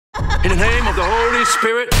In the name of the Holy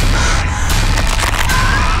Spirit.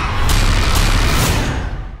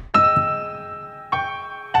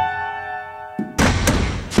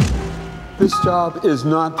 This job is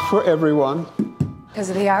not for everyone. Because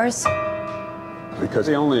of the hours? Because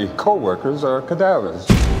the only co-workers are cadavers.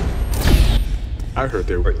 I heard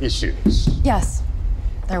there were issues. Yes,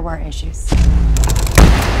 there were issues.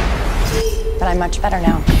 But I'm much better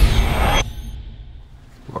now.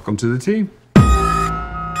 Welcome to the team.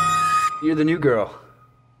 You're the new girl.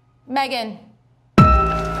 Megan.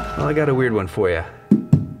 Well, I got a weird one for you.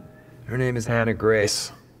 Her name is Hannah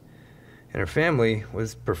Grace. And her family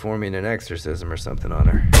was performing an exorcism or something on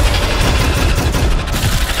her.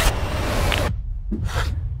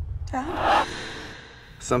 Dad?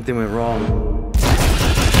 Something went wrong.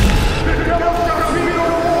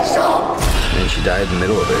 And she died in the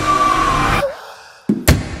middle of it.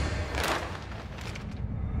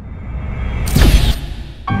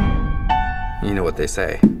 You know what they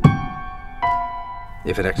say.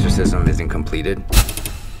 If an exorcism isn't completed,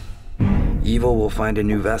 evil will find a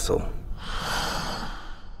new vessel.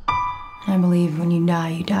 I believe when you die,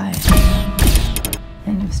 you die.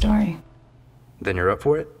 End of story. Then you're up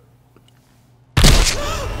for it?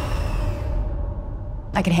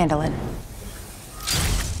 I can handle it.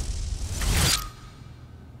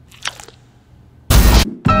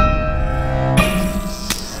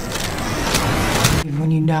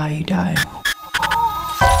 When you die, you die.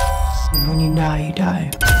 When you die, you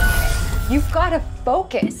die. You've got to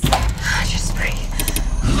focus. Just breathe.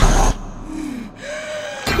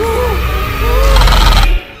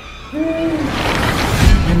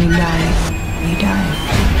 When you die, you die.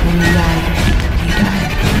 When you die, you die.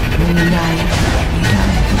 When you die, you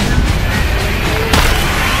die.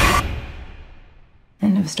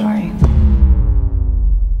 End of story.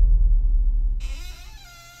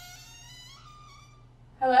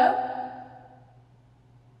 Hello?